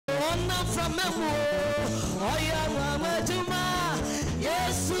Ona from Memo, Oya Mama Juma,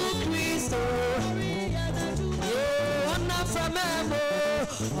 Yesu Christo. Ona from Memo,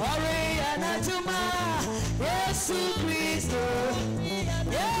 Oya Juma, Yesu Christo.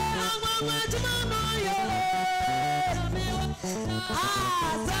 Yeah, Mama Juma no yo.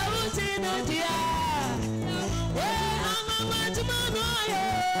 Ah, Salutina dia. Yeah, Mama Juma no yo.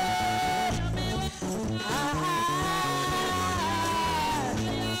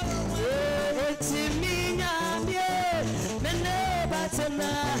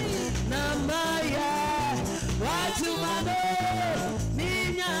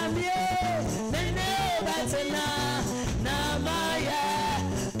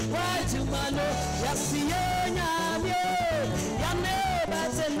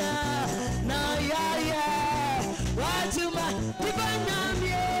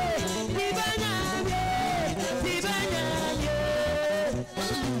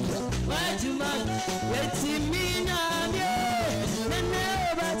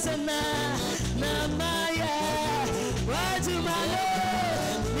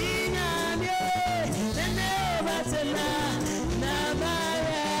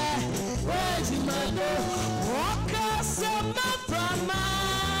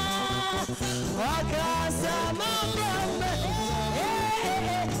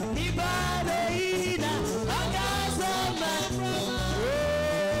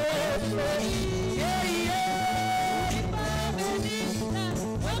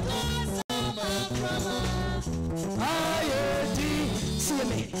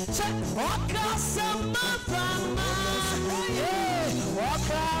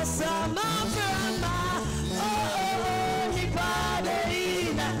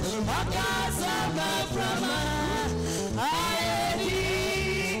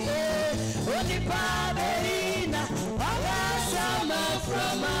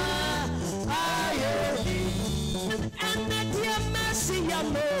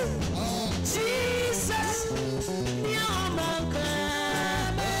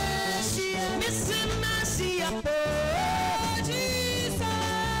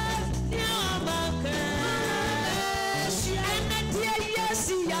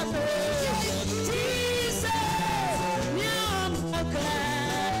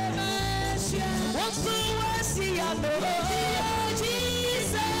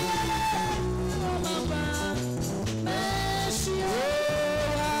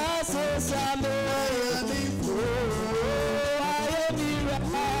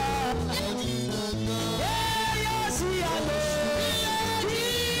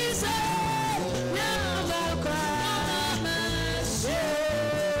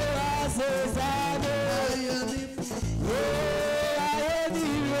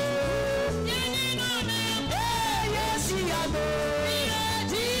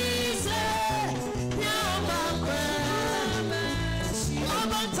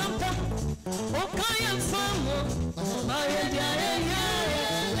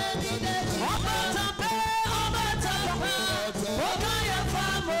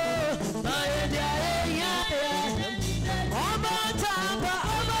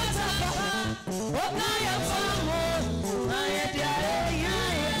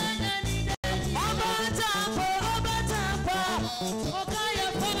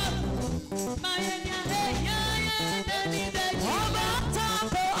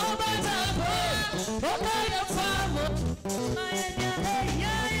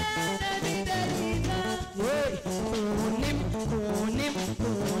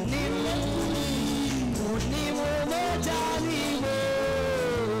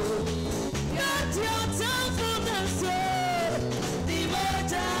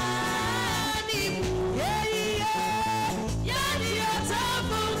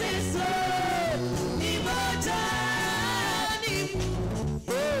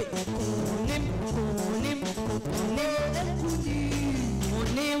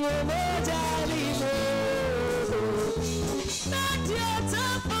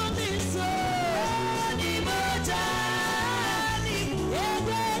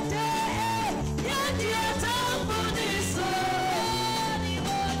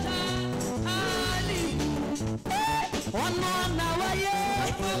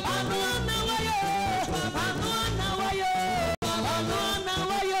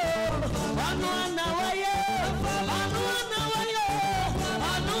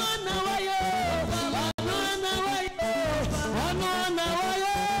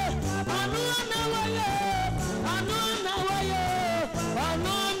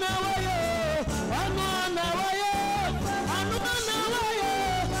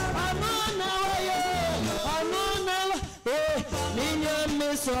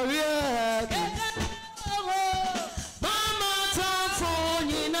 sorry. Mama Tamfo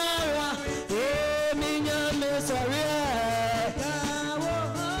Ninara, Minya me sorry.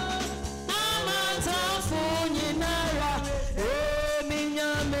 Mama Tamfo Ninara, Minya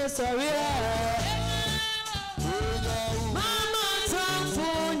me sorry. Mama Tamfo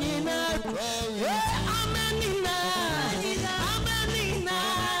Ninara, Amenina, Amenina,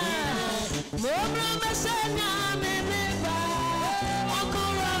 Mama Mesena.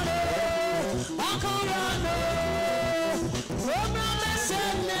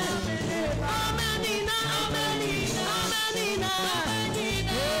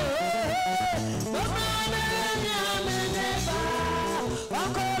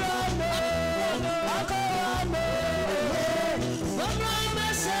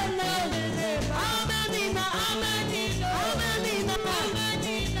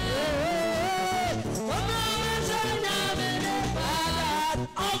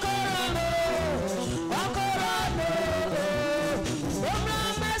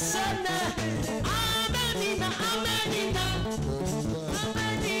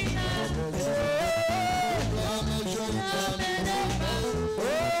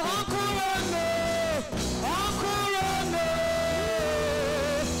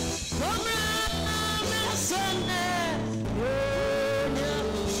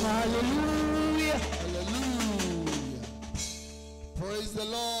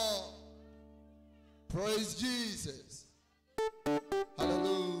 Praise Jesus.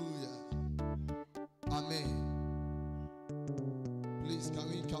 Hallelujah. Amen. Please, can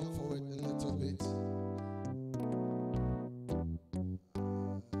we come forward a little bit?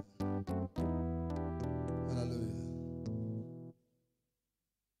 Hallelujah.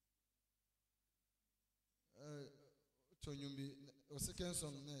 Second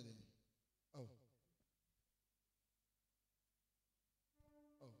song. Oh.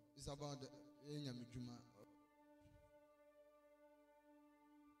 Oh, it's about the Enyamijuma.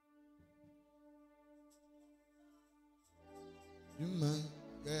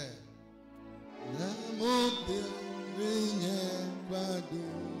 Yeah. Namu binya kwadu,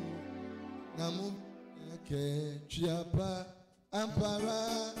 namu ke chiapa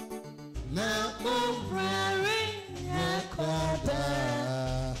ampara, namu binya kwada,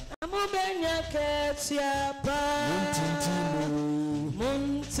 namu binya ke chiapa,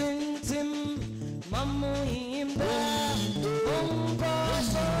 muntintim, mamu imba, unko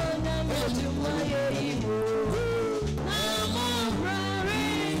sonya mejuma yeimu.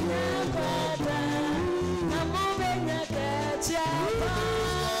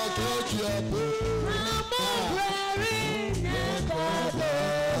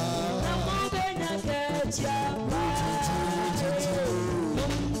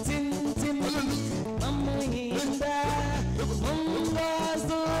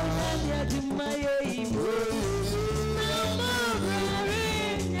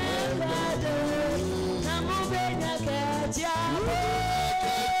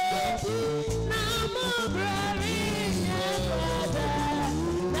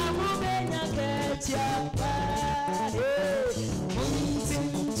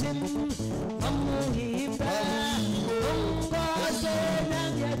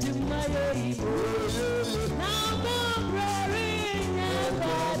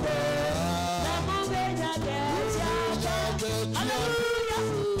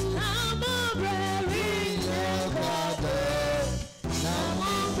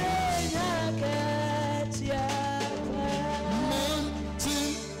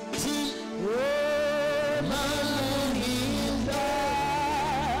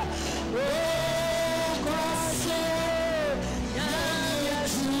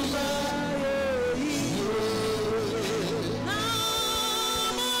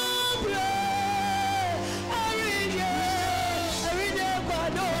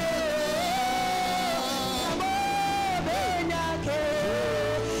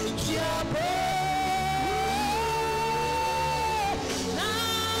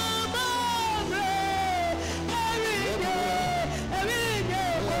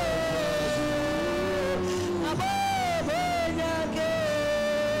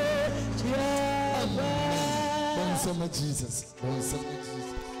 Jesus.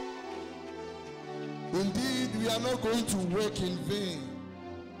 Indeed, we are not going to work in vain.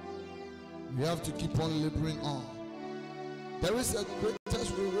 We have to keep on laboring on. There is a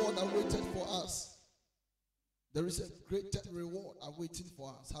greatest reward awaited for us. There is a greater reward awaiting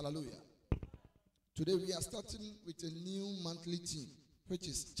for us. Hallelujah. Today we are starting with a new monthly theme, which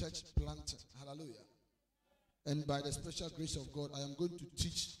is church planting. Hallelujah. And by the special grace of God, I am going to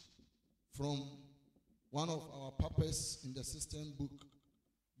teach from one of our papas in the system book,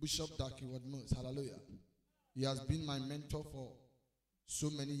 Bishop Daki Wadmos. Hallelujah. He has been my mentor for so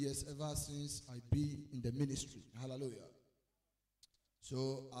many years, ever since I be in the ministry. Hallelujah.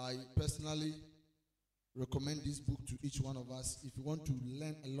 So I personally recommend this book to each one of us if you want to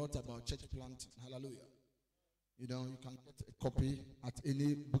learn a lot about church planting. Hallelujah. You know, you can get a copy at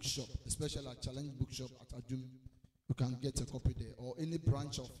any bookshop, especially at Challenge Bookshop at Adum. You can get a copy there, or any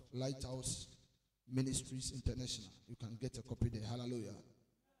branch of Lighthouse Ministries International. You can get a copy there. Hallelujah.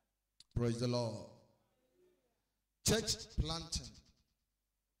 Praise the Lord. Church planting.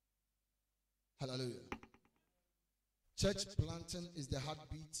 Hallelujah. Church planting is the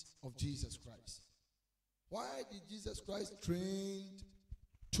heartbeat of Jesus Christ. Why did Jesus Christ train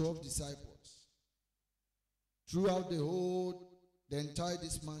 12 disciples? Throughout the entire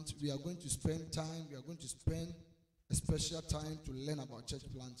this month, we are going to spend time, we are going to spend a special time to learn about church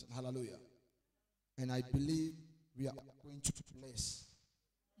planting. Hallelujah. And I believe we are going to be blessed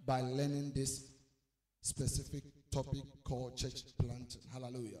by learning this specific topic called church planting.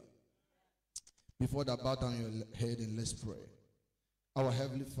 Hallelujah. Before that, bow down your head and let's pray. Our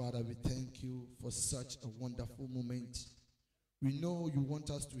Heavenly Father, we thank you for such a wonderful moment. We know you want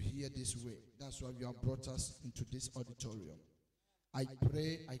us to hear this way. That's why you have brought us into this auditorium. I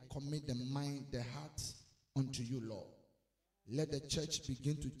pray, I commit the mind, the heart unto you, Lord. Let the church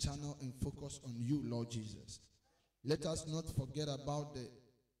begin to channel and focus on you, Lord Jesus. Let us not forget about the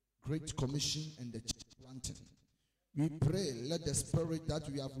Great Commission and the church planting. We pray, let the spirit that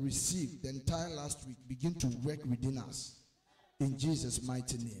we have received the entire last week begin to work within us. In Jesus'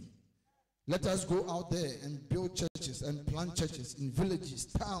 mighty name. Let us go out there and build churches and plant churches in villages,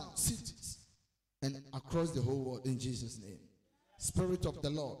 towns, cities, and across the whole world in Jesus' name. Spirit of the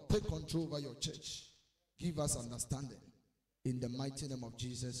Lord, take control over your church. Give us understanding. In the mighty name of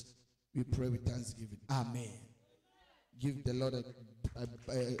Jesus, we pray with thanksgiving. Amen. Give the Lord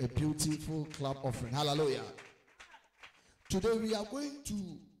a beautiful clap offering. Hallelujah. Today we are going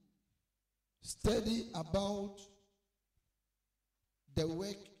to study about the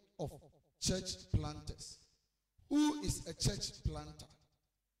work of church planters. Who is a church planter?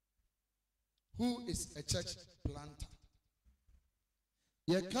 Who is a church planter?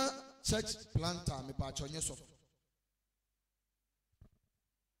 You can't church planter me pa chonye so.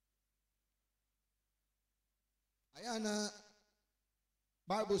 Ayana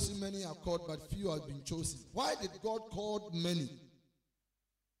Bible says many are called, but few have been chosen. Why did God call many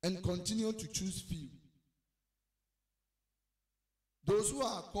and continue to choose few? Those who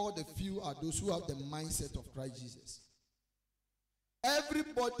are called the few are those who have the mindset of Christ Jesus.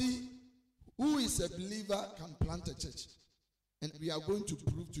 Everybody who is a believer can plant a church. And we are going to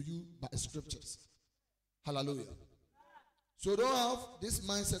prove to you by scriptures. Hallelujah. So don't have this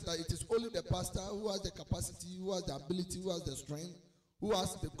mindset that it is only the pastor who has the capacity, who has the ability, who has the strength, who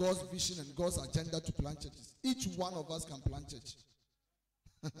has the God's vision and God's agenda to plant churches. Each one of us can plant church.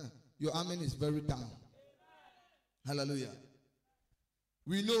 Your amen is very down. Hallelujah.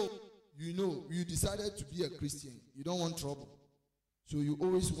 We know, you decided to be a Christian. You don't want trouble. So you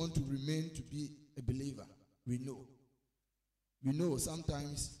always want to remain to be a believer. We know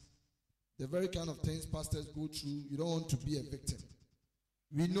sometimes the very kind of things pastors go through, you don't want to be a victim.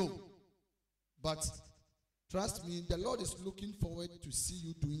 We know. But trust me, the Lord is looking forward to see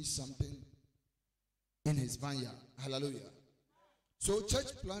you doing something in his vineyard. Hallelujah. So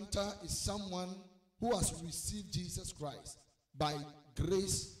church planter is someone who has received Jesus Christ by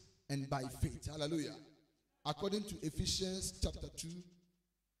grace and by faith. Hallelujah. According to Ephesians chapter 2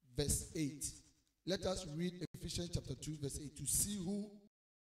 verse 8. Let us read Ephesians chapter 2 verse 8 to see who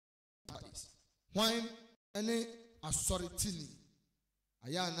is. When any authority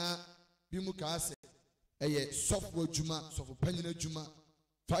ayana bimuka ase eye software juma software penina juma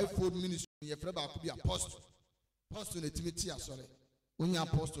fivefold ministry ye freba ko bi apostle na timiti asore only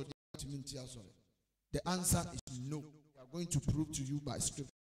apostle timiti asore. The answer is no. We are going to prove to you by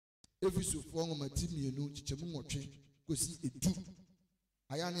scripture. If you so for ngomati mienu chichemu nwotwe kosi edu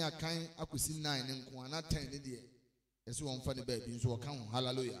ayane akan akosi 9 nko ana 10 ne de ese won fa ne ba bi nso wo kan.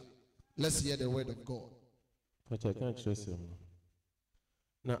 Hallelujah. Let's hear the word of God. Pacha kan kyerɛsɛm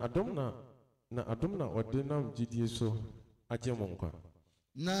na adom na ordinam gidie so agye mo nkwa.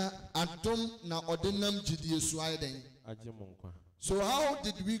 Na adom na ordinam gidie so ayeden agye mo nkwa. So how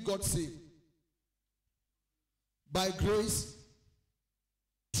did we got saved? By grace,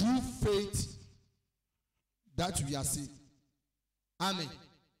 through faith, that we are saved. Amen.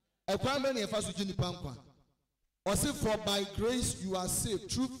 Or say, for by grace you are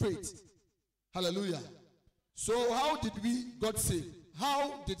saved through faith. Hallelujah. So how did we got saved?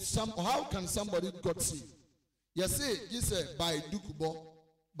 How can somebody got saved? Yes, say by dukubo,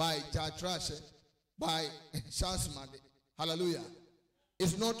 by Jatrashe, by Shasmade. Hallelujah.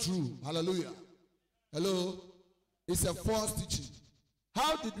 It's not true. Hallelujah. Hello. It's a false teaching.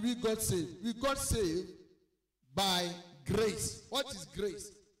 How did we got saved? We got saved by grace. What is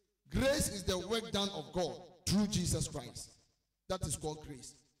grace? Grace is the work done of God through Jesus Christ. That is called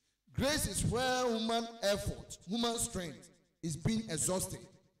grace. Grace is where human effort, human strength is being exhausted.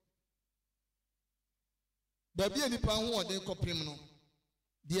 Baby any power who are then criminal.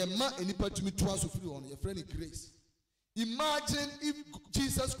 The man any part to me twice of you on your friend grace. Imagine if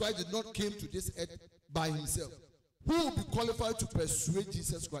Jesus Christ did not came to this earth by himself. Who will be qualified to persuade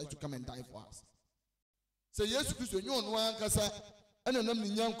Jesus Christ to come and die for us? Say yes, Christ, you know one kasa and a number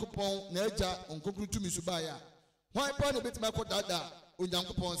young coupon, Naja, on concrete to me subaya. Why part a bit my dada, when young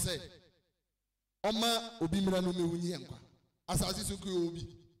coupon said, Oma Obi Miranumi Yanka. As I see Obi.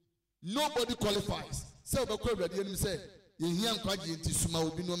 Nobody qualifies. So the query the enemy said, Yan Kwaji into Suma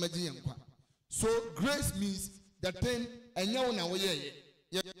Obi no Magianka. So grace means that thing and yaw now ye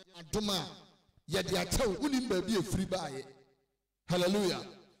Doma. Yet they are told, wouldn't be a free buy. Hallelujah.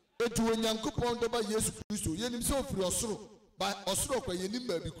 It will Yankupon Doba Yes Christ, yen himself for Osro, by Osro, where Yenim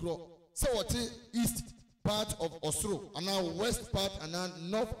baby crow. So what east part of Osro, and now west part, and now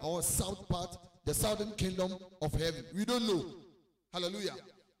north or south part, the southern kingdom of heaven. We don't know. Hallelujah.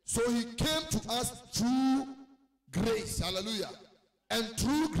 So he came to us through grace. Hallelujah. And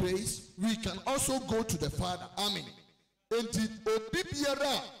through grace, we can also go to the Father. Amen. And the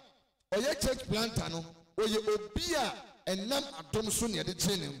Obibiara. Oye church planter no oye obia enam adom so ne de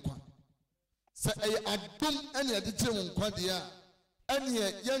kyene nkwa se eye adom ene de kyene nkwa de a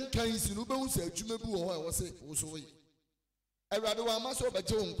ene yenkan si no behu se adwuma bi wo ho e wo se wo so ye awurade wa ma so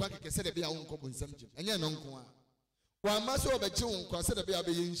obegye wo nkwa keke se de bia wo nkwa bonsam gye enye no nko a wa ma so obegye wo nkwa se de bia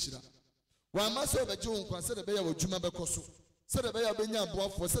be ye nhira wa ma so obegye wo nkwa se de bia wo adwuma bekoso se de bia be nya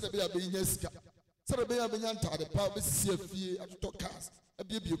aboafo se de bia be nya sika se de bia be nya ntade pa be sisi afie atoto cars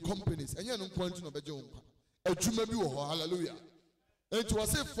be companies and you don't point to no bejo a hallelujah. It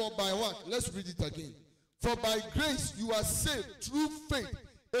was said for by what? Let's read it again. For by grace you are saved through faith.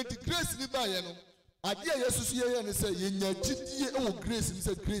 And the grace ni by you know. Adia Jesus here and say ye nyagidie e grace ni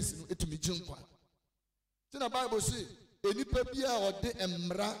say grace no etumi jinkwa. The Bible say enipa bia ode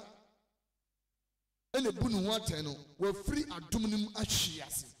emra ene bunu ho ateno we free adom nim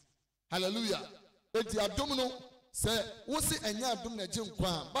ahwiase. Hallelujah. Enti adom no say wo se enya adom na gye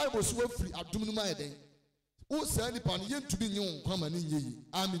nkwa Bible so free adom no ma yeden wo say nipa no yentubi nye nkwa ma ne nyeyi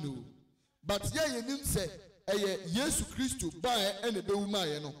amen. But ye yenim say eye Yesu Kristo bae ene bewu ma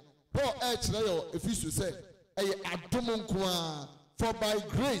ye no Paul kire yo Ephesians say eye adom nkwa. For by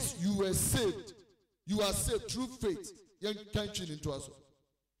grace you were saved. You are saved through faith. Yen kan twin into us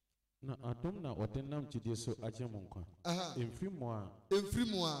na adom na odenam gidie so agye mo nkwa emfiri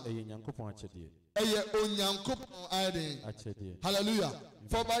mo a eye nyankopon akyede. Hallelujah.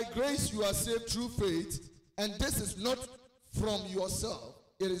 For by grace you are saved through faith, and this is not from yourself,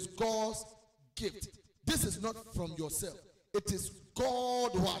 it is God's gift. This is not from yourself, it is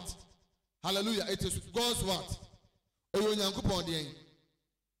God what? Hallelujah. It is God's what?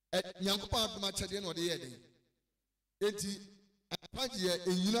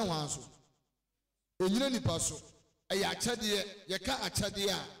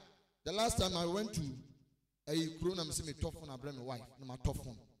 The last time I went to a crown, I'm saying tough phone, I bring my wife, no my tough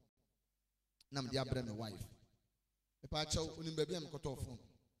phone. Nam dia bring my wife. If I chow unim baby, I'm cut off phone.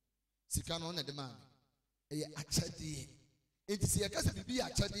 Sikano on the man. A achadi. It is a case of be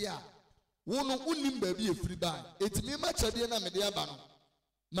achadia. One unim baby a free buy. It's me machadia na media bano.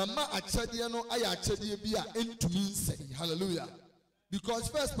 Mama achadia no I achadia be a end to me say hallelujah. Because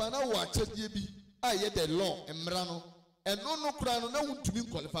first by now achadia be I hear the law and mrano. And no crown no one to be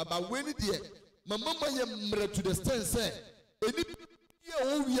qualified, but when it dear, my mama yam to the stand say, any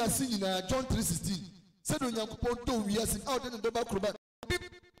year we are singing John 3:16. Said when Yankupon we are singing out in the back room.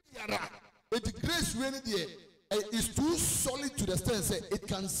 The grace when it dear is too solid to the stand say it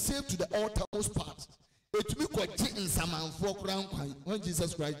can save to the outermost part. It will quite in some and 4 crown when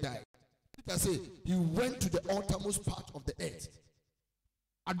Jesus Christ died. Peter say he went to the outermost part of the earth.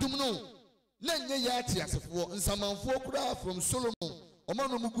 I don't know. Nenye yati asefo nsamanfo kura from Solomon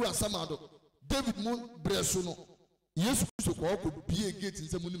omano mugu asamado David mon breso no Yesu Kristo ko bie gate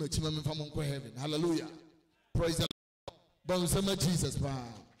nsemu ni machima memfa mo nko heaven. Hallelujah. Praise the Lord. Bon Jesus.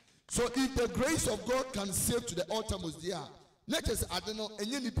 So if the grace of God can save to the uttermost there, let us adeno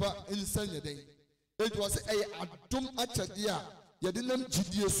enye nipa insanye den. It was a adom achadia yedinam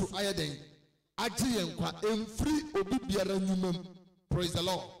gidie so ayeden agye yenkwa emfiri obi biara nyumam. Praise the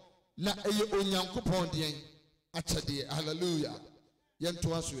Lord. Na eye onyankopon den achade. Hallelujah.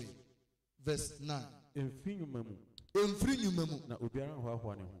 Yentoaswe. Verse 9. Emfiri nnwuma mu. Emfiri nnwuma mu. Na obiara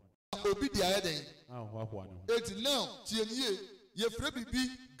hoahoa ne ho. Obi di ayeden. Ahoahoa ne ho. It now, tienye, ye free bibi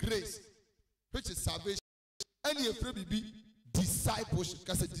grace, which is salvation. And ye free bibi discipleship.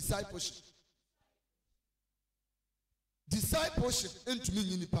 Cause discipleship. Discipleship into me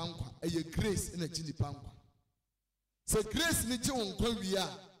ni pankwa. Eye grace in a chini pankwa. So grace ni je wonkwa wiya.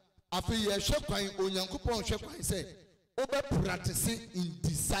 Afi ye hwe kwan onyankopon hwe kwan say obe practice in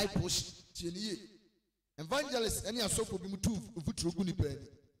discipleship. Tienye. Evangelist any asofo bi mutu futuro gu ni pani.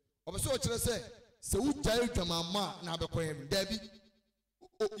 Obeso o kire say se wujai dwamama na abekọ heaven. Dabi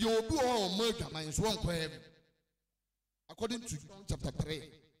you obi o mo dwaman so wonkọ heaven. According to John chapter 3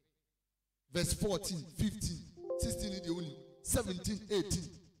 verse 14, 15, 16, 17, 18.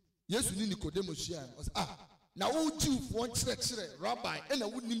 Yesu ni Nicodemus share. Na wo Jew for chire rabbi and I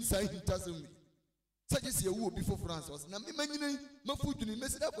wouldn't say he doesn't me. Such ye will be for France. Na me manyine mafuduni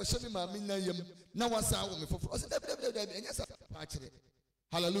message for shame ma me yam na wasa wo me for France.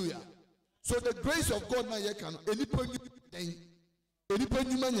 Hallelujah. So the grace of God na ye can enipa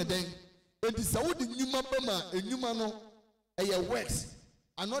nyuma nya den. Enti sa wo di nyuma ba ma enyuma no eye works.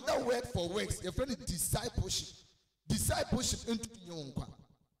 Another word for works, your friend is discipleship. Discipleship into your own.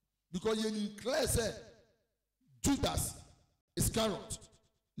 Because you declare say Judas Iscariot.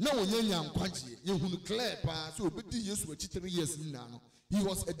 Now when you are declare so 3 years now. He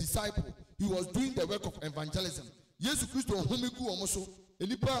was a disciple. He was doing the work of evangelism. Jesus Christ whom you almost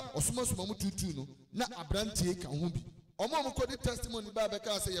enipa osuma suma tutu no na abrantie ka ho bi. Omo mo kodi testimony ba be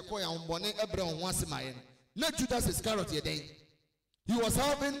ka say ye koya ombone ebra ho asemaye. Na Judas Iscariot ye den. He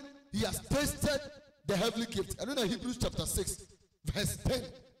has tasted the heavenly gift. I don't know Hebrews chapter 6, verse 10.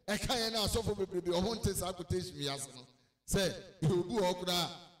 I can't now so for baby. I want to say quotation me as no. Say you go okra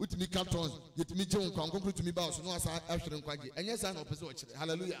with me cartons. Get me John come conclude to me about so no as I shouldn't quite. And yes, I know person.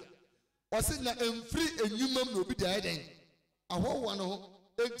 Hallelujah. Was it na free a human no be the den. I want one ho.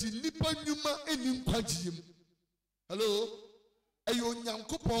 Enti nipa nyuma enim kwagiem. Hello. Ayo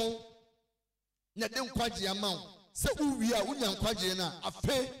nyankopon na den kwagye amount. Se uwi a unya nkwaje na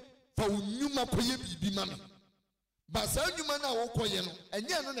afe fa unyuma koye bibi mame ba sa unyuma na wo koye no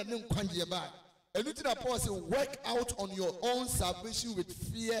enye no na ne nkwaje ba enu ti na Paul say work out on your own salvation with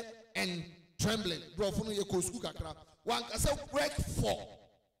fear and trembling. Brofo no ye ko school kakra wan ka say work for.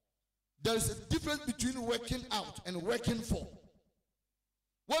 There is a difference between working out and working for.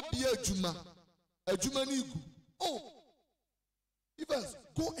 What be ajuma ni gu. Oh, even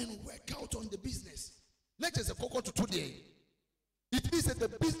go and work out on the business. Next is a cocoa to today. It means that the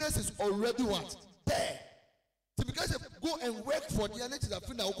business is already what? There. So because go and work for the next is a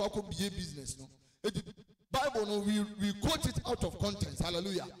thing that will be a business. No? The Bible, no, we quote it out of context.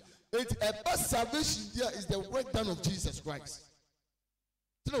 Hallelujah. A best salvation there is the work done of Jesus Christ.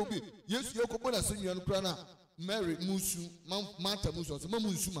 Yes, you go to see Mary Musu, Martha Musu,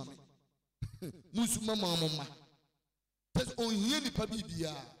 Musu Mama. Musu Mama. That's on here the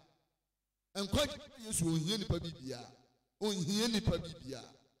Pabibia. And quite yes, we hear the Pabibia. On here the Pabibia.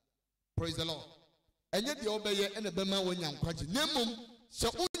 Praise the Lord. And yet the obey and the Bema when young quaji. Nemum, so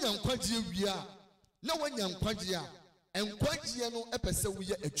young quaji we are. No one young quajia. And quajia no episode we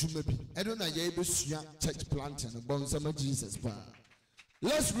are a jumabi. I don't know able to church plant and about some Jesus.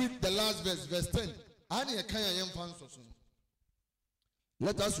 Let's read the last verse, verse 10.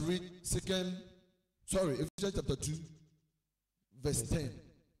 Let us read Ephesians chapter 2, verse 10.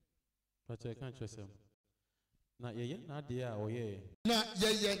 But I can't trust him. Na ye na dia oye. Na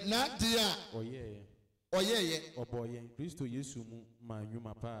ye na dia oye. Oye. Oboye Kristo Yesu mu ma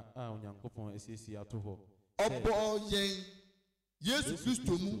nyuma pa a Onyankopon esisi ato ho. Oboye Yesu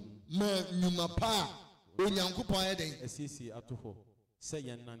Kristo mu ma nyuma pa Onyankopon eden esisi ato ho. Se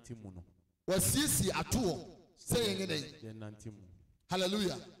yen nanti mu no. Wasisi ato ho. Se yen eden. Yen nanti mu.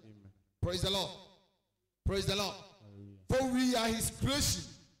 Hallelujah. Amen. Praise the Lord. Praise the Lord. Hallelujah. For we are his creation,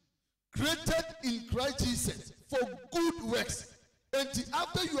 created in Christ Jesus for good works. And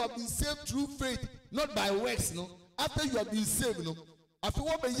after you have been saved through faith, not by works, no. After you have been saved, no. After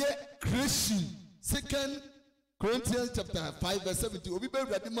what be creation. 2 Corinthians chapter 5 verse 17. Obi be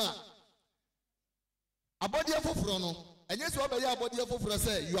ready ma. Abodi afoforo no. Enye so be abodi afoforo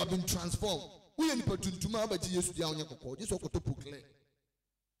say you have been transformed. We ni patuntuma abaji Yesu dia onye kokko. Jesu okoto proclaim.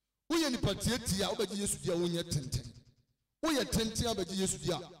 We ni patietia abaji Yesu dia onye tenten. We are tenten abaji Yesu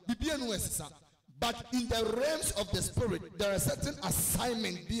dia. Bibia no esisa. But in the realms of the spirit, there are certain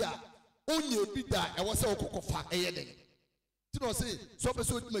assignment there. Only be that I was say okoko fa eyeden. Ti no say so be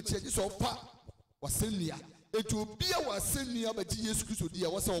so ma chi so fa wasenia. Etu bia wasenia abaji Yesu Kristo dia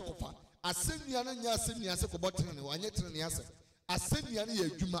was say okofa. Asenia na nya asenia se ko botre ne wanye tre ne ase. asɛnnua no yɛ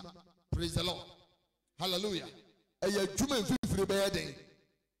adwuma. Praise the Lord. Hallelujah. Ɛyɛ adwuma mfimfiri bɛyɛ den.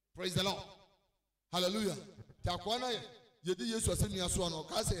 Praise the Lord. Hallelujah. Takoa na yɛde Yesu asɛnnua so ano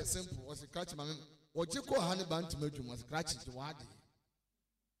ɔka sɛ yɛ simple ɔse krakye ma me ɔgye kɔ ha ne ba ntoma adwuma ɔse krakye gye waade.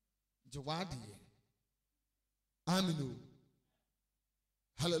 Amen.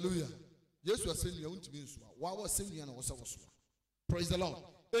 Hallelujah. Yesu asɛnnua wontumi nsoa waawɔ asɛnnua na wɔsɛ wɔsoa. Praise the Lord.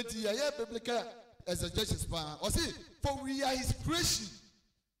 Enti yɛyɛ biblical exegesis pa ɔse for we are his creation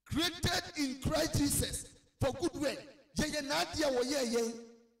created in Christ Jesus for good work. Yɛyɛ n'adeɛ a wɔyɛ yɛn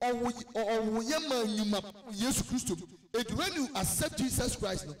ɔwɔ yɛ ma nnwuma Yesu Kristo. And when you accept Jesus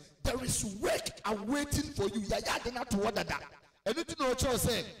Christ, there is work awaiting for you. Yɛyɛ ade to what that. And you know what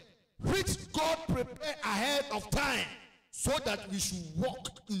say, which God prepared ahead of time so that we should walk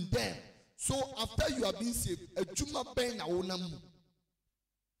in them. So after you have been saved, a juma ben na onamu.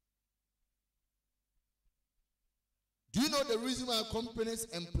 Do you know the reason why companies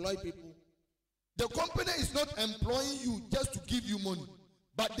employ people? The company is not employing you just to give you money,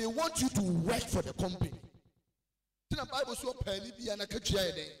 but they want you to work for the company. The Bible so penny be an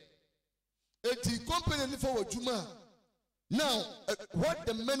akachiade. Eti company ni for juma. Now, what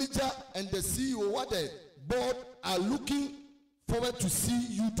the manager and the CEO, what the board are looking forward to see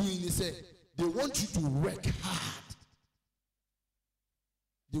you doing is they want you to work hard.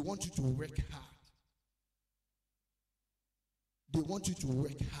 They want you to work hard. They want you to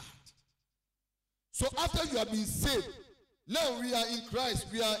work hard. So after you have been saved, now we are in Christ.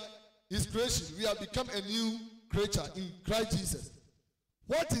 We are his creation. We have become a new creature in Christ Jesus.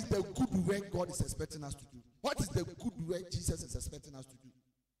 What is the good work God is expecting us to do? What is the good work Jesus is expecting us to do?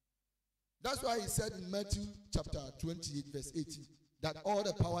 That's why he said in Matthew chapter 28 verse 18 that all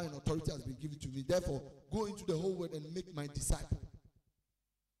the power and authority has been given to me. Therefore, go into the whole world and make my disciple.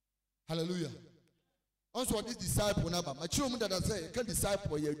 Hallelujah. Also, this disciple number. My children that I say, can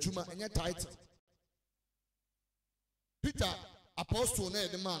disciple your juma and your title. Peter, apostle,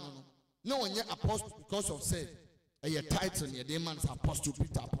 the man. No one yet apostle because of say a title near the man's apostle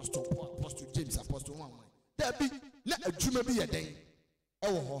Peter, apostle Paul, apostle James, apostle one. There be not a juma be a day.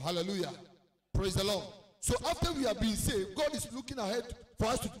 Oh, hallelujah. Praise the Lord. So after we have been saved, God is looking ahead for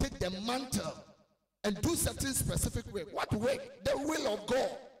us to take the mantle and do certain specific work. What work? The will of God.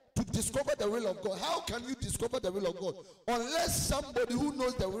 To discover the will of God. How can you discover the will of God? Unless somebody who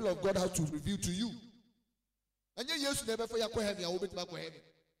knows the will of God has to reveal to you. And you used to never for your heaven, I will be back for heaven.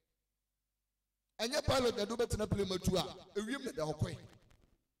 And your pilot, the do better than a play matua, a room that are quite.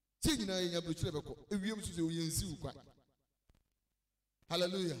 Sing in your blue, a room to the quite.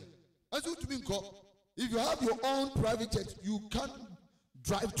 Hallelujah. As you to be called, if you have your own private jet, you can't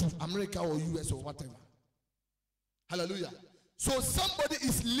drive to America or US or whatever. Hallelujah. So somebody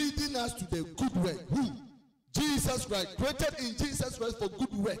is leading us to the good work. Who? Jesus Christ. Created in Jesus Christ for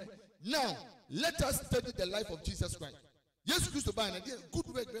good work. Now, let us study the life of Jesus Christ. Yes, Christo by an idea. Good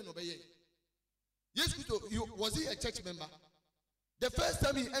work. Yes, Christo, was he a church member? The first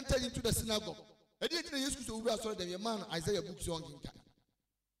time he entered into the synagogue, I didn't know yes, Christo, we saw the man Isaiah books on him.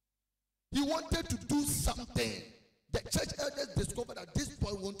 He wanted to do something. The church elders discovered that this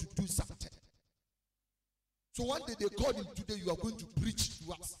boy wanted to do something. So one day they called him, today you are going to preach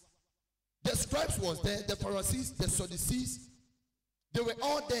to us. The scribes was there, the Pharisees, the Sadducees, they were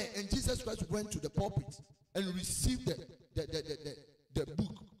all there, and Jesus Christ went to the pulpit and received the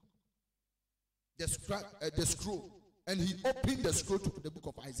book, the scroll, and he opened the scroll to the book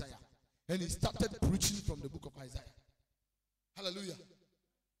of Isaiah, and he started preaching from the book of Isaiah. Hallelujah.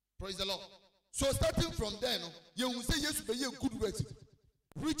 Praise the Lord. So starting from then, you will say yes to a good work,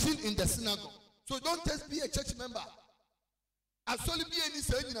 preaching in the synagogue. So don't just be a church member. As only be any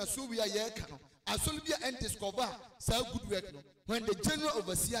saying so we are here. As only be and discover so good work. When the general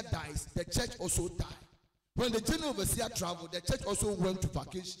overseer dies, the church also died. When the general overseer traveled, the church also went to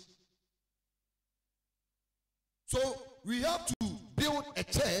vacation. So we have to build a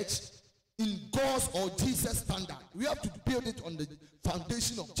church in God's or Jesus standard. We have to build it on the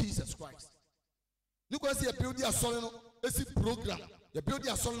foundation of Jesus Christ. You can see a building a solid program. The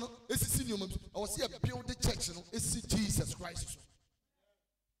building a solid is senior. I was here build the church. It's Jesus Christ.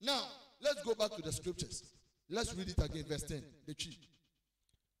 Now let's go back to the scriptures. Let's read it again, verse 10. The chief.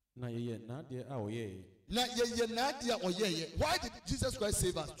 Why did Jesus Christ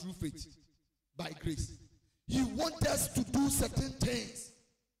save us? Through faith, by grace. He wants us to do certain things.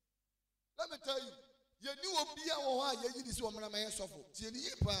 Let me tell you, you knew this woman may suffer.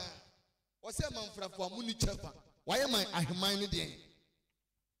 What's a man from Muni Chapa? Why am I minded?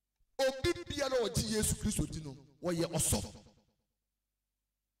 Jesus Christ, why you are suffer.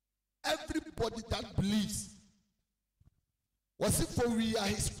 Everybody that believes Was it for we are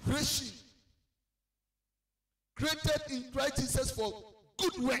his creation, created in Christ Jesus for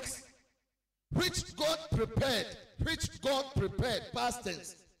good works, which God prepared, past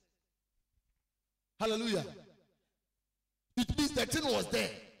tense. Hallelujah. It means that thing was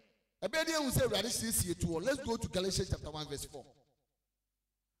there. Let's go to Galatians chapter 1 verse 4.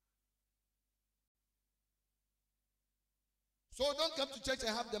 So don't come to church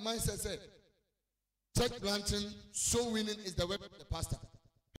and have the mindset say, church planting, soul winning is the work of the pastor.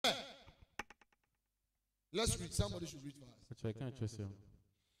 Hey. Let's read. Somebody should read for us. I can't trust him.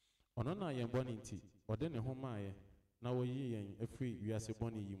 Onona yen boni nti, ode ne ho maaye, na wo yi yen afri wiase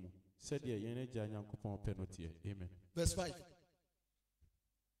boni yi mu. Said ye yen agya Nyankopɔn pɛ no tie. Amen. Verse 5.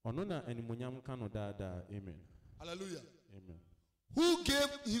 Onona animunyam ka no daada. Amen. Hallelujah. Amen. Who gave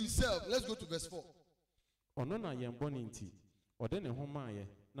himself? Let's go to verse 4. Onona yen boni nti, ode ne ho maaye,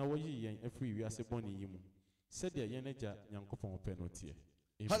 na wo yi yen afri wiase boni yi mu. Said ye yen agya Nyankopɔn pɛ no tie.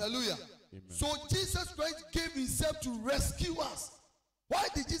 Hallelujah. Amen. So Jesus Christ gave himself to rescue us. Why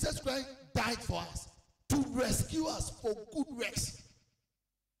did Jesus Christ die for us? To rescue us for good works.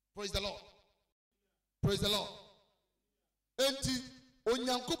 Praise the Lord. Praise the Lord. Enti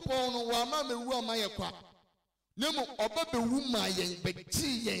onyankopɔn no wa ma mewu amaye kwa. Nemo oba be wu ma yen be chi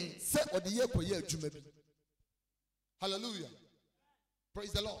yen se ode ye koye adwuma bi. Hallelujah.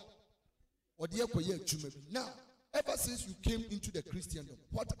 Praise the Lord. Ode ye koye adwuma bi. Now, ever since you came into the Christendom,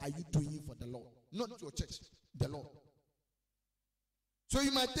 what are you doing for the Lord? Not your church, the Lord. So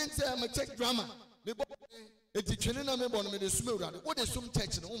you might think, say, I'm a church drama. What the some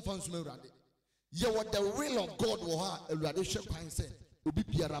church yeah, what the will of God will have a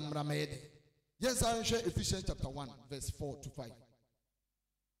yes, I share Ephesians chapter 1, verse 4 to 5.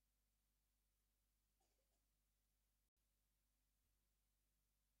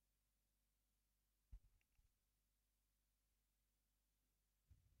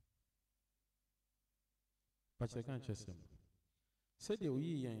 But I can't trust him. Said you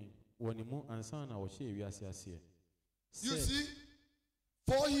yen when you move and son, I will share you as you see,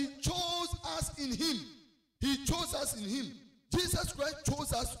 for he chose us in him. He chose us in him. Jesus Christ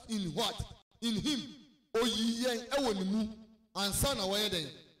chose us in what? In him. O ye yen ewonimu and son away then.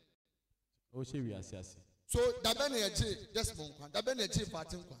 O share you as so dabene eje just monkwa dabene eje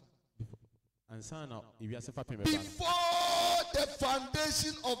fatin kwa. And son if you are before the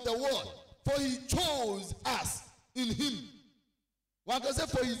foundation of the world. For he chose us in him. One can say,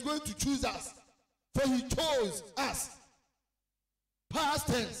 for he's going to choose us. For he chose us. Past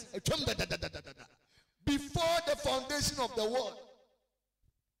tense. Before the foundation of the world.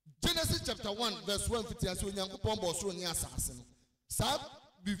 Genesis chapter 1, verse 1. Before say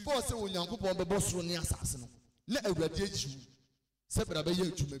Onyankopon be bosro ni asase no. Na awurade agiwu. Se bra be ye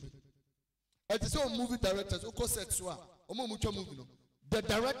adwuma bi. It is all movie directors who set so a omo mutwa movie no. The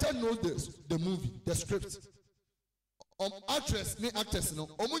director knows this, the movie, the script. Actress, ni actors no.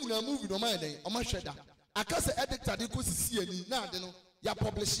 Omo nyina movie no ma den, omo hweda. Aka se editor de ko sisi ani na ade no ya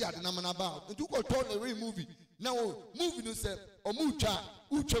publish ya de na man about. Ntu ko turn away movie. Now movie no say omo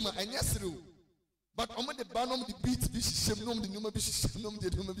utwa ma anya sere. But omo de ba no de beat bi hyehyem no de nyoma bi hyehyem no de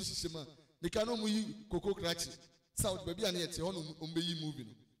nyoma bi hyehyem a. They can no mu yi koko krachi. South baby an yete ho no ombe yi movie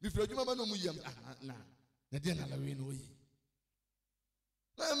no. Bi fra adwuma ba no mu yi am na de na lawe no yi.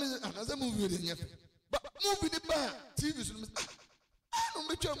 Another movie with the but movie the bar TV so I don't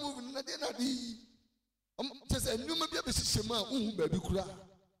make your movie na dey na di just a new maybe a shema baby kura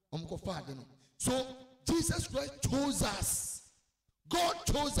ko father no. So Jesus Christ chose us. God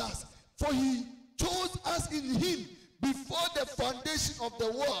chose us, for he chose us in him before the foundation of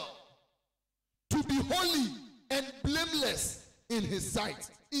the world to be holy and blameless in his sight,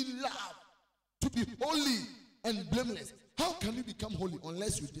 in love, to be holy and blameless. How can you become holy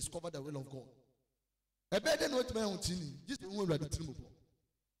unless you discover the will of God?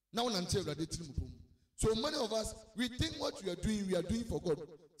 So many of us, we think what we are doing for God.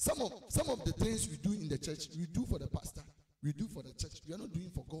 Some of the things we do in the church, we do for the pastor, we do for the church. We are not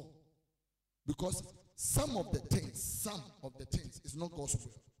doing for God. Because some of the things is not God's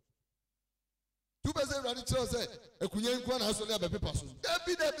will. Two person ready to say,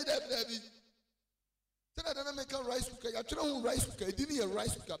 Say that I make a rice cooker. You try to rice cooker. You didn't a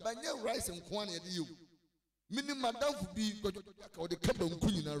rice cooker. But you rice and quantity you. Meaning madam would be or the cabin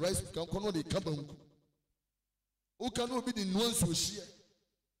queen and rice cooker. Can the cabin? Who cannot be the nuance who share?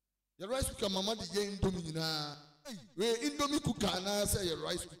 The rice cooker, mama, the young domina. Where indomie cooker and say a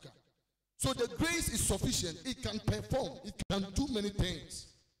rice cooker. So the grace is sufficient. It can perform. It can do many things.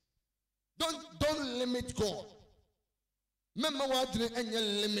 Don't limit God. Remember what and you're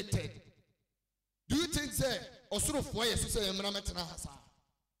limited. Do you think, sir, osoro fo ye so ye mra metena ha sa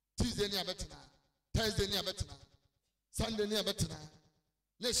Tuesday ni abetena Thursday ni abetena Sunday ni abetena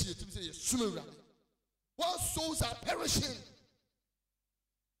na shi yetim say ye sum awurade while souls are perishing.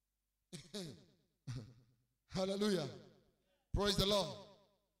 Hallelujah. Praise the Lord.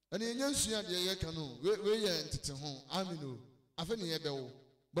 And in Yansua de ye kanu we ye ntete ho amino afeni ye bewo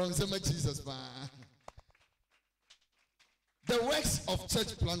bon say Jesus ba. The works of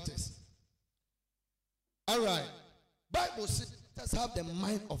church planters. All right. Bible says let us have the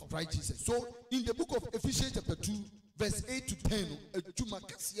mind of Christ Jesus. So in the book of Ephesians chapter 2 verse 8 to 10, ejuma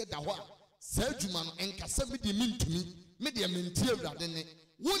kasiye da ho a sa ejuma no enkasa me de mintumi me de mentie awurade ne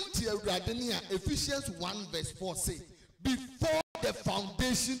wontie awurade ne a Ephesians 1 verse 4 say before the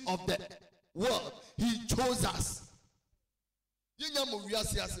foundation of the world he chose us. Yenya mo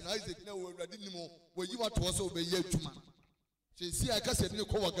wiase ase na Isaac na awurade ni mo wo yi wato so be ye ejuma. She see I ka se ne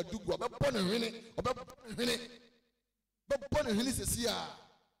ko wagadugu obebọ ne hwene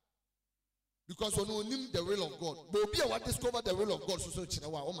because we know the will of God. But we will discover the will of God. So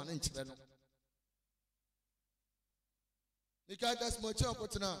chirewa o man nchire no. Nika das mo che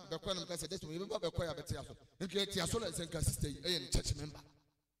okotena be kwa nam ka se das mo yeba be kwa ya bete aso. Nka ti aso la senka sister yi church member.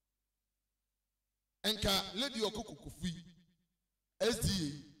 Enka lady okukukufi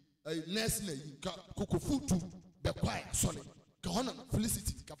SDA nurse na yi ka kukufu tu be kwa ya so le. Ka hono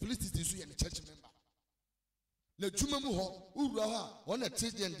Felicity so ye church member. Na juma mu ho ura ha wona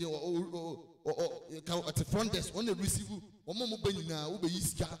tiden de o at the front desk wona receive o mo banyina wo be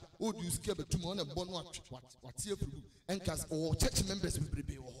yiska o du ska betum wona bono watie afuru enkas o church members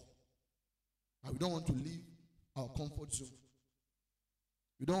be wo. We don't want to leave our comfort zone.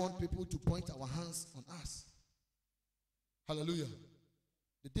 We don't want people to point our hands on us. Hallelujah.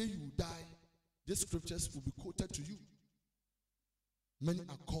 The day you die, these scriptures will be quoted to you. Many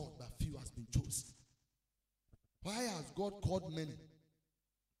are called, but few has been chosen. Why has God called many?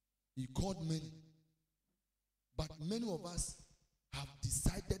 He called many. But many of us have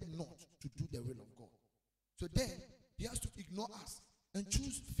decided not to do the will of God. So then, he has to ignore us and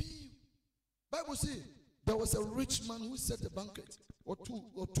choose few. Bible says, there was a rich man who set a banquet. Or two.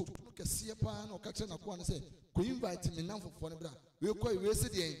 Look at Siapan or Catching a corner and say, go invite him now for one. We'll call you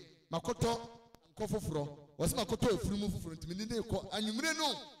yesterday. Makoto, Kofofro, was Makoto, a free move for it. And you may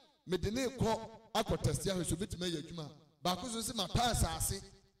know, Medine call. Ako testia he so betime ye adwuma ba ko so se mata asase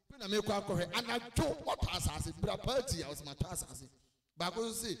na me kwa akọ he anajo mata asase bra party house mata asase ba ko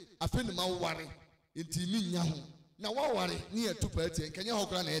so se afi ne ma ware enti mi nya ho na wa ware ni etu party nkanya ho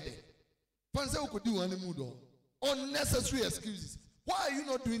kra na ede fanse ukodi wan mu do unnecessary excuses. Why are you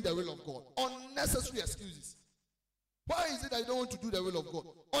not doing the will of God? Unnecessary excuses. Why is it that you don't want to do the will of God?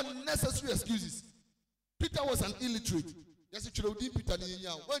 Unnecessary excuses. Peter was an illiterate. Yes, it should have Peter.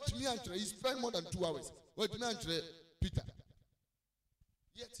 Wait me and he spent more than 2 hours. Wait me and Peter.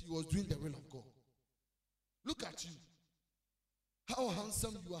 Yet he was doing the will of God. Look at you. How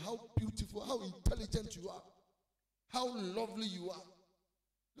handsome you are, how beautiful, how intelligent you are, how lovely you are.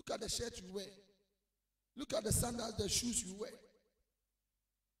 Look at the shirt you wear. Look at the sandals, the shoes you wear.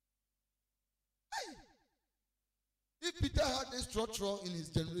 Hey! If Peter had this structure in his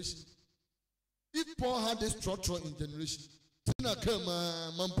generation, if Paul had this structure in generation, Tina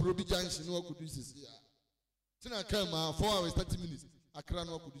Kama, Mamprobi Junction, no could do this here. Tina Kama, 4 hours, 30 minutes. Akra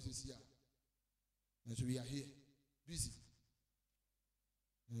no could do this here. And so we are here, busy.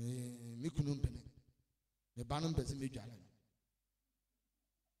 Mikunum Pene, the Banum Pessimajal.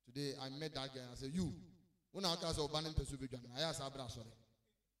 Today I met that guy and I said, you, when I cast of Banum Pessimajal, I asked Abra, sorry.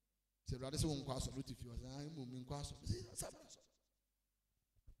 Said, rather, someone cross a route if you was I'm moving cross. Hallelujah.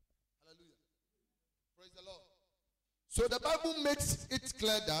 Praise the Lord. So the Bible makes it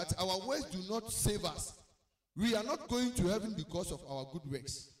clear that our works do not save us. We are not going to heaven because of our good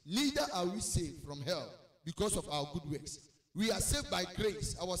works. Neither are we saved from hell because of our good works. We are saved by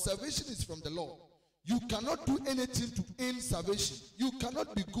grace. Our salvation is from the Lord. You cannot do anything to earn salvation. You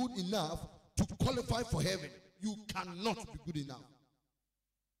cannot be good enough to qualify for heaven. You cannot be good enough.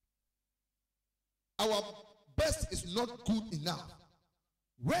 Our best is not good enough.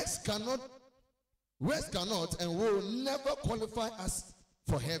 Works cannot and will never qualify us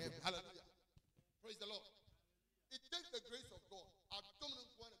for heaven. Hallelujah. Praise the Lord. It takes the grace of God.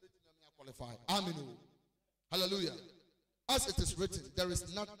 Qualify. Amen. Hallelujah. As it is written, there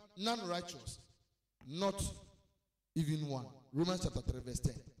is none righteous, not even one. Romans chapter 3 verse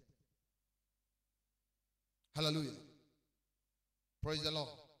 10. Hallelujah. Praise the Lord.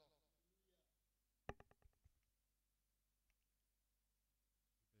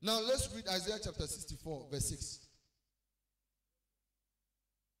 Now let's read Isaiah chapter 64 verse 6.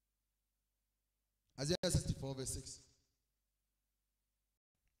 Isaiah 64 verse 6.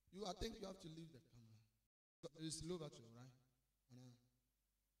 I think you have to leave the camera. It's low battery, right?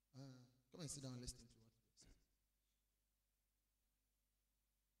 Come and sit down and listen to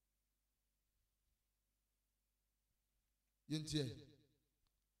what it says.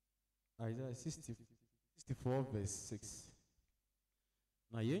 Isaiah 64 verse 6.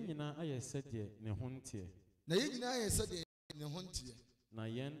 Na yen nyina aye sede ne hontie. Na yen nyina aye sede ne hontie. Na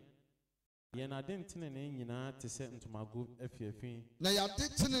yen adentene ne nyina te se ntomago afiafi. Na ya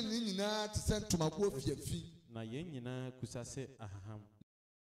adentene ne nyina te se ntomago afiafi. Na yen nyina kusase ahaham.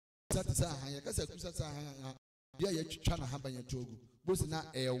 Kusase ahaham, ya kasa kusase ahaham. Bia ya twitwa na haba ya togu. Bosi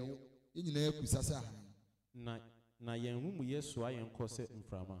na ewo, yen nyina kusase ahaham. Na yen mumuye soa yen kose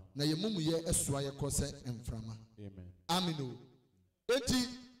mframa. Na yen mumuye esoa ye kose mframa. Amen. Amen. Enti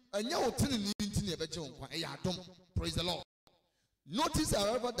anya otene ni nti na ebeje nkwa e ya adom. Praise the Lord. Notice,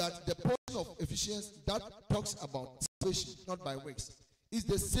 however, that the portion of Ephesians that talks about salvation, not by works, is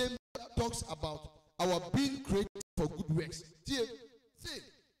the same that talks about our being created for good works. See,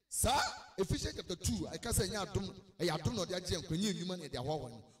 sir, Ephesians chapter 2, I can say, I don't know that human and their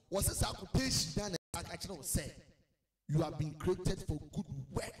woman. Was this quotation done? Actually, say, you have been created for good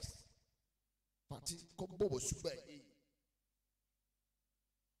works.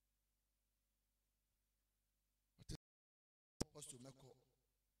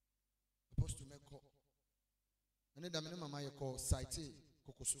 Apostle Meko. And then the minimum I call site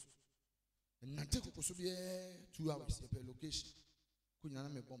Kokosu. And Nante Kokosu be 2 hours per location. Kunyana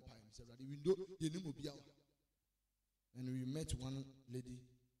me bompa himself. We know the name will be out. And we met one lady,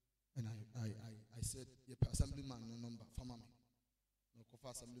 and I said, assemblyman no number, farmer me. No coffee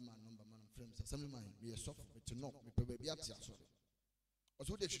assemblyman number, man, friends, assemblyman, be a soft to knock, me per baby at sorry.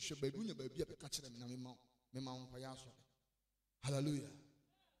 Also, they should be doing a baby at catching them in my mount. Hallelujah.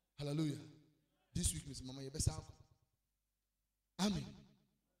 Hallelujah. This week, Miss Mama, you best out. Amen.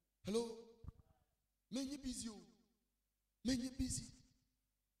 Hello. Many busy. Many busy.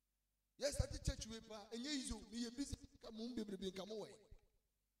 Yes, at the church paper, and you me busy. Come on, baby, come away.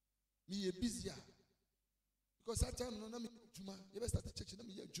 Me busy. Because that time, no, me Juma. You best at the church, no,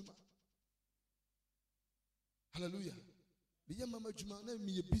 me Juma. Hallelujah. Me Mama Juma, no,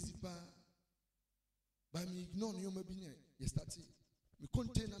 me busy pa. By me ignore you, maybe you start. Me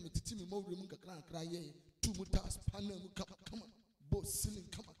container me titi me more room cry 2 meters panel come on both ceiling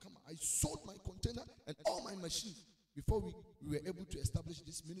come on. I sold my container and all my machines before we were able to establish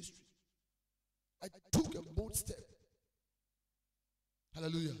this ministry. I took a bold step.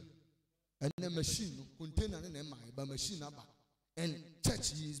 Hallelujah. And the machine container in my machine and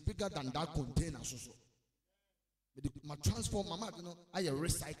church is bigger than that container so. My transform, my I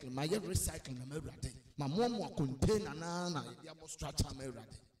recycle, my recycling, my mom container, na structure,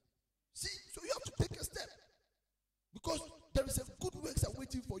 see, so you have to take a step because there is a good works are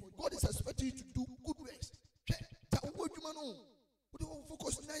waiting for you. God is expecting you to do good works.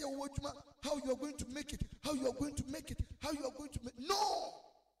 Focus now, how you are going to make it, how you are going to make it, how you are going to make. No,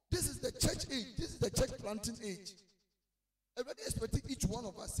 this is the church age, this is the church planting age. Everybody expecting each one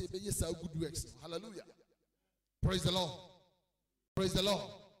of us say, yes, our good works. Hallelujah. Praise the Lord. Praise the Lord.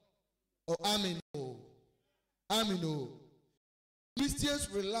 Oh, amen. Oh, amen. Oh. Christians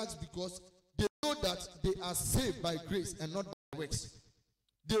relax because they know that they are saved by grace and not by works.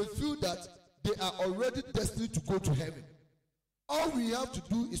 They feel that they are already destined to go to heaven. All we have to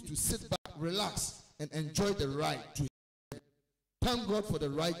do is to sit back, relax, and enjoy the ride to heaven. Thank God for the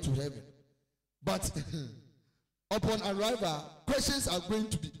ride to heaven. But upon arrival, questions are going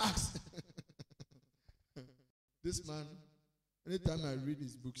to be asked. This man, anytime I read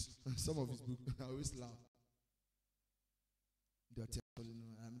his books, some of his books, I always laugh. They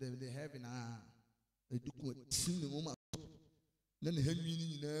have in they do the woman. Then the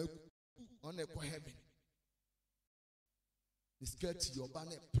heaven on the heaven. The skirt your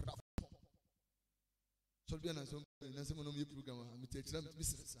banner. So be an answer. Someone on your program. I'm taking them to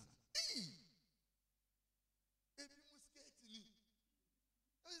business.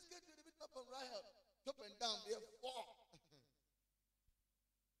 Up and down, they are four.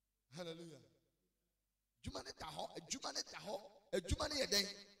 Hallelujah.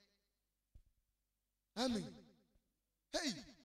 Amen. Hey,